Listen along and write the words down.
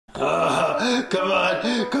Come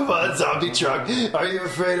on, zombie truck. Are you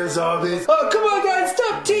afraid of zombies? Oh, come on, guys,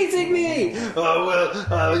 stop teasing me. Oh,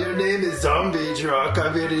 well, your name is Zombie Truck.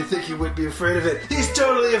 I mean, you think you would be afraid of it? He's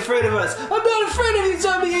totally afraid of us. I'm not afraid of you,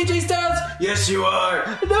 Zombie AJ Styles. Yes, you are.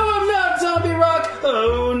 No, I'm not, Zombie Rock.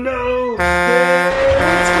 Oh, no. Hey,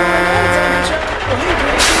 what's going on, Zombie Truck? Oh, hey,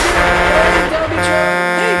 Gracie. Zombie Truck.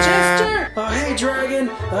 Hey, Jester. Oh, hey, Dragon.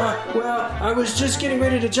 Well, I was just getting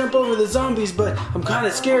ready to jump over the zombies, but I'm kind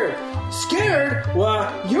of scared. Scared?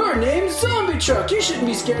 Why, your name's Zombie Truck. You shouldn't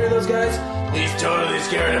be scared of those guys. He's totally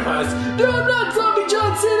scared of us. No, I'm not Zombie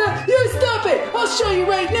John Cena. You stop it. I'll show you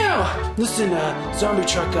right now. Listen, Zombie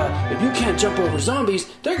Truck, if you can't jump over zombies,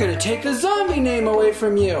 they're going to take the zombie name away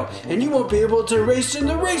from you. And you won't be able to race in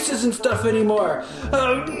the races and stuff anymore.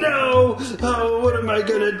 Oh, no. Oh, what am I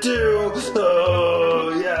going to do?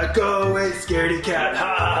 Oh, yeah, go away, scaredy cat.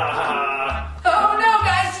 Ha, ha, ha. Oh no,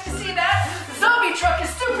 guys, did you see that? The zombie truck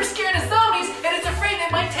is super scared of zombies and is afraid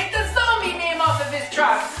they might take the zombie name off of his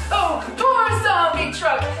truck. Oh, poor zombie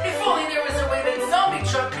truck. If only there was a way that zombie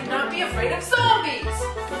truck could not be afraid of zombies.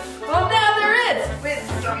 Well, now there is with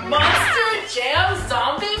the Monster Jam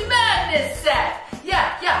Zombie Madness set.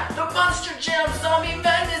 Yeah, the Monster Jam Zombie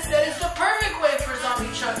Madness set is the perfect way for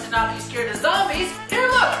zombie truck to not be scared of zombies. Here,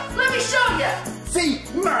 look, let me show you. See,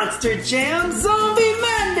 Monster Jam Zombie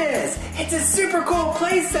Madness! It's a super cool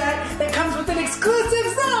playset that comes with an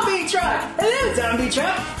exclusive zombie truck! Hello, zombie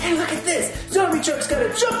truck! Hey, look at this! Zombie truck's gotta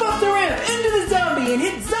jump off the ramp into the zombie and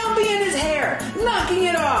hit zombie in his hair, knocking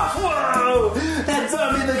it off! Whoa! That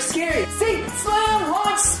zombie looks scary! See, slam,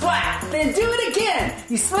 launch, splat! Then do it again!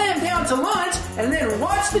 You slam down to launch, and then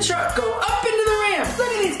watch the truck go up into the ramp!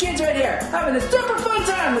 Look at these kids right here, having a super fun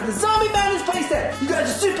time with the Zombie Madness playset! You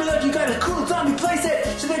guys are super lucky you got a cool zombie playset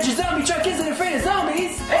so that your zombie truck isn't afraid of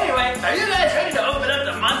zombies. Anyway, are you guys ready to open up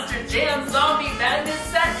the Monster Jam Zombie Madness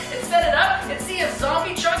set and set it up and see if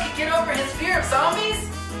zombie truck can get over his fear of zombies?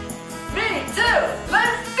 Me too.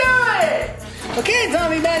 Let's do it. Okay,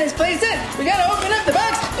 Zombie Madness playset. We gotta open up the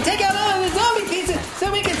box and take out all of the zombie pieces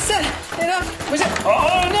so we can set it up.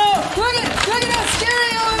 Oh no! Look at how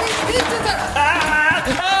scary all of these pieces are.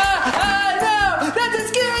 No! That's a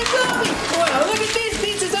scary zombie. Wow, look at these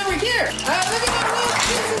pieces over here. Look at all those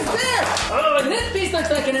pieces there. Oh, and this piece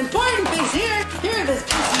looks like an important piece here. Here, this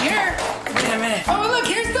piece here. Wait a minute. Oh, look,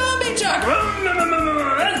 here's Zombie Truck.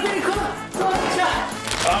 That's pretty cool. Zombie Truck.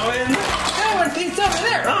 Oh, and that one piece over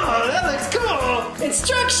there. Oh, that looks cool.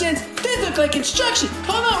 Instructions. These look like instructions.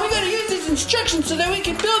 Hold on, we gotta use these instructions so that we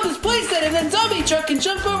can build this playset and then Zombie Truck can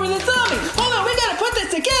jump over the zombie. Hold on, we gotta put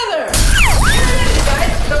this together. Here it is,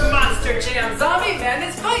 guys. The Monster Jam Zombie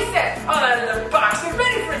Madness playset. All out of the box. We're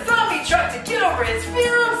ready for Zombie Truck to get over his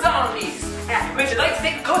fear of zombies. Would you like to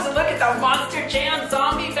take a closer look at the Monster Jam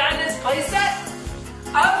Zombie Madness playset?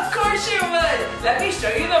 Of course you would! Let me show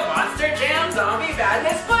you the Monster Jam Zombie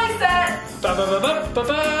Madness playset!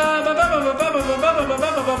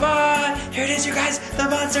 Here it is, you guys, the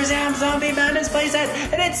Monster Jam Zombie Madness playset,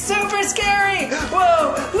 and it's super scary!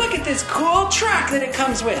 Whoa, look at this cool truck that it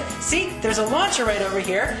comes with. See, there's a launcher right over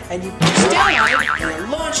here, and you push down on it, and it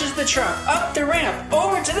launches the truck up the ramp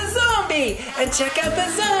over to the zombie! And check out the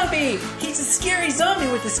zombie! He's a scary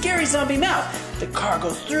zombie with a scary zombie mouth. The car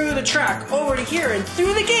goes through the track over to here and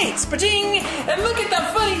through the gates. Ba-ding! And look at the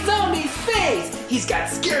funny zombie's face. He's got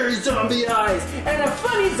scary zombie eyes and a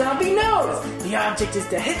funny zombie nose. The object is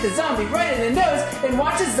to hit the zombie right in the nose and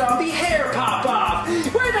watch his zombie hair pop off.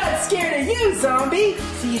 We're not scared of you, zombie.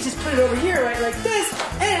 See, you just put it over here right like this.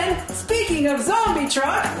 And speaking of zombie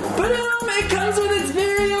truck, ba-dum, it comes with its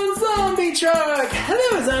very own zombie truck.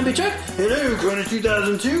 Hello, zombie truck. Hello,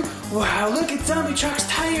 Konas2002. Wow, look at zombie truck's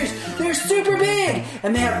tires. They're super big,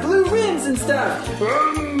 and they have blue rims and stuff.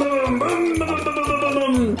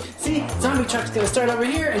 See, zombie truck's gonna start over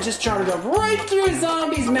here and just try to go right through a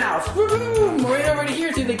zombie's mouth. Right over to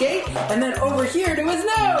here through the gate, and then over here to his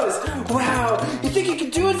nose. Wow, you think you can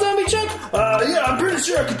do it, zombie truck? Yeah, I'm pretty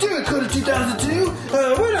sure I could do it,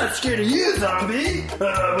 Konas2002. We're not scared of you, zombie.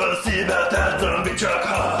 We'll see about that, zombie truck.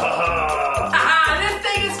 Ha ha ha. This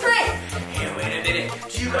thing is great. Hey, wait a minute.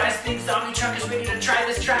 Do you guys think Zombie Truck is ready to try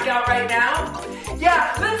this truck out right now?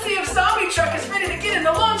 Yeah, let's see if Zombie Truck is ready to get in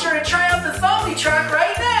the launcher and try out the Zombie Truck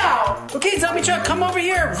right now. Okay, zombie truck, come over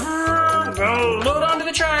here. Load onto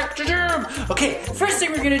the truck. Okay, first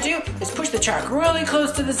thing we're gonna do is push the truck really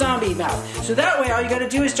close to the zombie mouth. So that way, all you gotta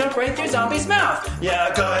do is jump right through zombie's mouth.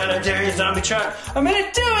 Yeah, go ahead, I dare you, zombie truck. I'm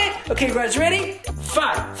gonna do it. Okay, you guys ready?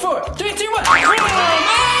 5, 4, 3, 2, 1. I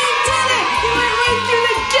did it! You went right through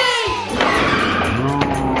the gate!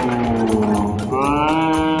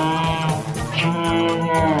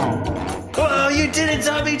 Whoa, you did it,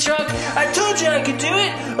 zombie truck. I told you I could do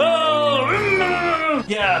it. Oh,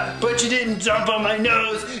 yeah, but you didn't jump on my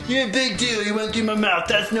nose. You're a big deal. You went through my mouth.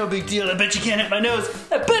 That's no big deal. I bet you can't hit my nose.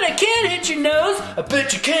 I bet I can hit your nose. I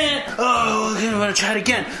bet you can't. Oh, I'm gonna try it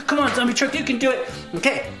again. Come on, zombie truck, you can do it.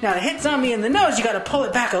 Okay, now to hit zombie in the nose, you gotta pull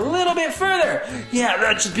it back a little bit further. Yeah,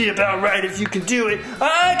 that should be about right if you can do it.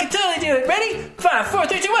 I can totally do it. Ready? 5, 4,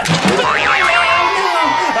 3, 2, 1. Oh, no.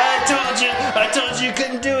 I told you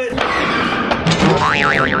couldn't do it.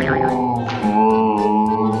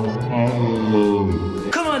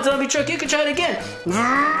 Come on, zombie truck, you can try it again.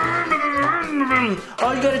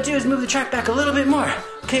 All you gotta do is move the track back a little bit more.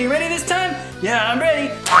 Okay, you ready this time? Yeah, I'm ready.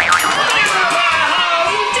 Oh, you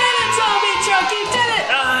did it, zombie truck, you did it.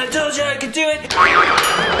 I told you I could do it.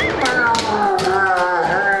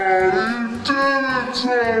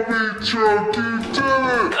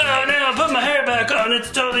 Oh, now put my hair back on. It's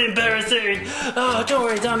totally embarrassing. Oh, don't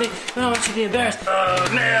worry, zombie. I don't want you to be embarrassed. Oh,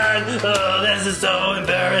 man. Oh, this is so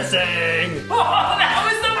embarrassing. Oh, that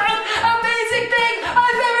was the most amazing thing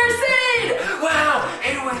I've ever seen! Wow!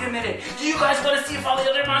 Hey, wait a minute. Do you guys want to see if all the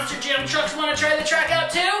other Monster Jam trucks want to try the track out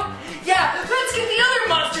too? Yeah, let's get the other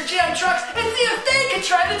Monster Jam trucks and see if they can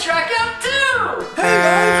try the track out too! Hey,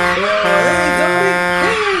 guys!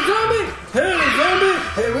 Hey, zombie! Hey, zombie! Hey, zombie!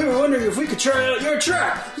 Hey, we were wondering if we could try out your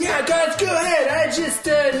track. Yeah, guys, go ahead. I just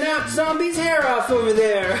knocked zombie's hair off over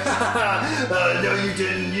there. No, you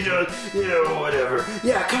didn't. You don't. You know, whatever.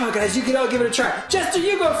 Yeah, come on, guys. You can all give it a try. Chester,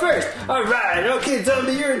 you go first. All right. Okay,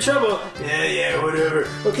 zombie, you're in trouble. Yeah, whatever.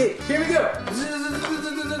 Okay, here we go.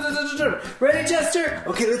 Ready, Chester?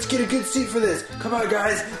 Okay, let's get a good seat for this. Come on,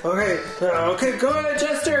 guys. Okay, go ahead,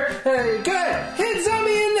 Chester. Hey, good. Hit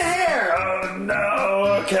zombie in the hair. Oh,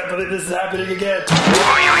 no. I can't believe this is happening again.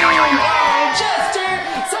 Oh, Chester!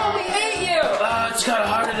 Zombie ate you! It's kind of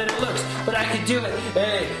harder than it looks, but I can do it.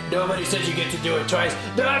 Hey, nobody said you get to do it twice.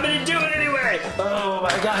 No, I'm going to do it anyway. Oh,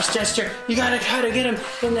 my gosh, Chester. You got to try to get him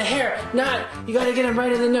in the hair. You got to get him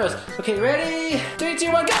right in the nose. Okay, ready? 3,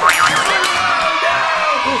 2, 1, go! Oh,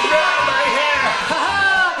 no, my hair! Ha-ha!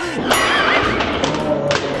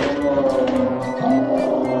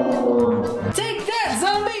 Take that,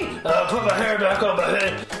 zombie! Put my hair back on my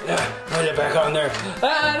head. Put it back on there.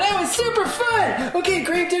 That was super fun! Okay,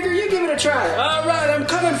 Gravedigger, you give it a try. Alright, I'm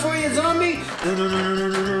coming for you, zombie.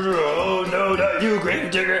 Oh, no, not you,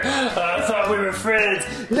 Gravedigger. I thought we were friends.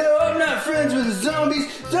 No, I'm not friends with the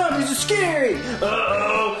zombies. Zombies are scary.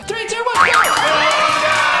 Uh-oh. 3, 2, 1, go! Oh,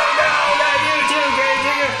 no, not you too,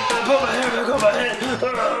 Gravedigger. I put my hair back on my head. Oh,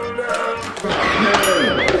 no.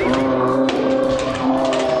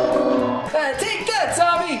 Take that,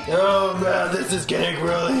 zombie! Oh, man, this is getting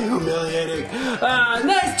really humiliating.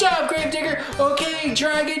 Nice job, Gravedigger. Okay,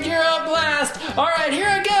 Dragon, you're up last. All right, here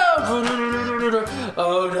I go.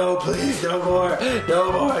 Oh, no, please, no more.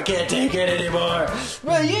 No more. I can't take it anymore.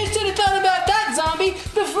 Well, you should have thought about that, zombie,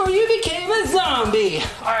 before you became a zombie.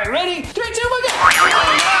 All right, ready? 3, 2, 1, go.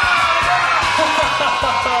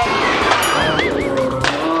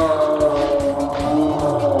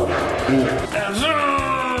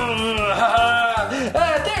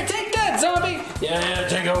 There, take that, zombie. Yeah,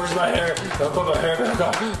 take over my hair. I'll put my hair back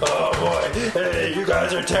on. Oh, boy. Hey, you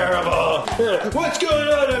guys are terrible. What's going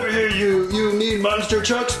on over here, you mean monster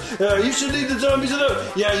trucks? You should leave the zombies alone.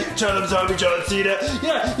 Yeah, you tell them, Zombie John Cena.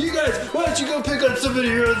 Yeah, you guys, why don't you go pick on somebody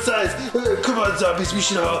your own size? Come on, zombies. We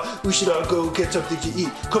should all go get something to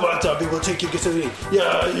eat. Come on, zombie. We'll take you to get something to eat.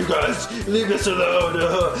 Yeah, you guys, leave us alone.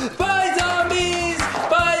 Bye, zombies.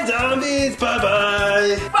 Bye, zombies.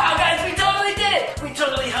 Bye-bye. Wow, guys, we totally did it! We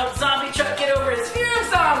totally helped Zombie Truck get over his fear of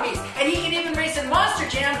zombies, and he can even race in Monster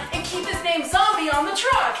Jam and keep his name Zombie on the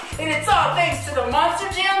truck. And it's all thanks to the Monster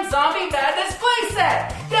Jam Zombie Madness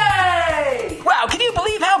playset. Yay! Wow, can you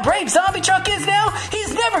believe how brave Zombie Truck is now?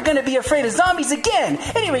 He's never going to be afraid of zombies again.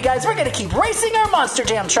 Anyway, guys, we're going to keep racing our Monster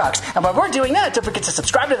Jam trucks. And while we're doing that, don't forget to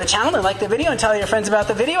subscribe to the channel and like the video and tell your friends about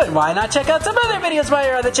the video. And why not check out some other videos while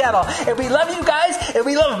you're on the channel? And we love you guys, and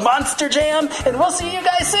we love Monster Jam, and we'll see you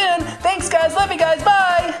guys soon. Thanks, guys. Love you guys.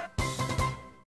 Bye.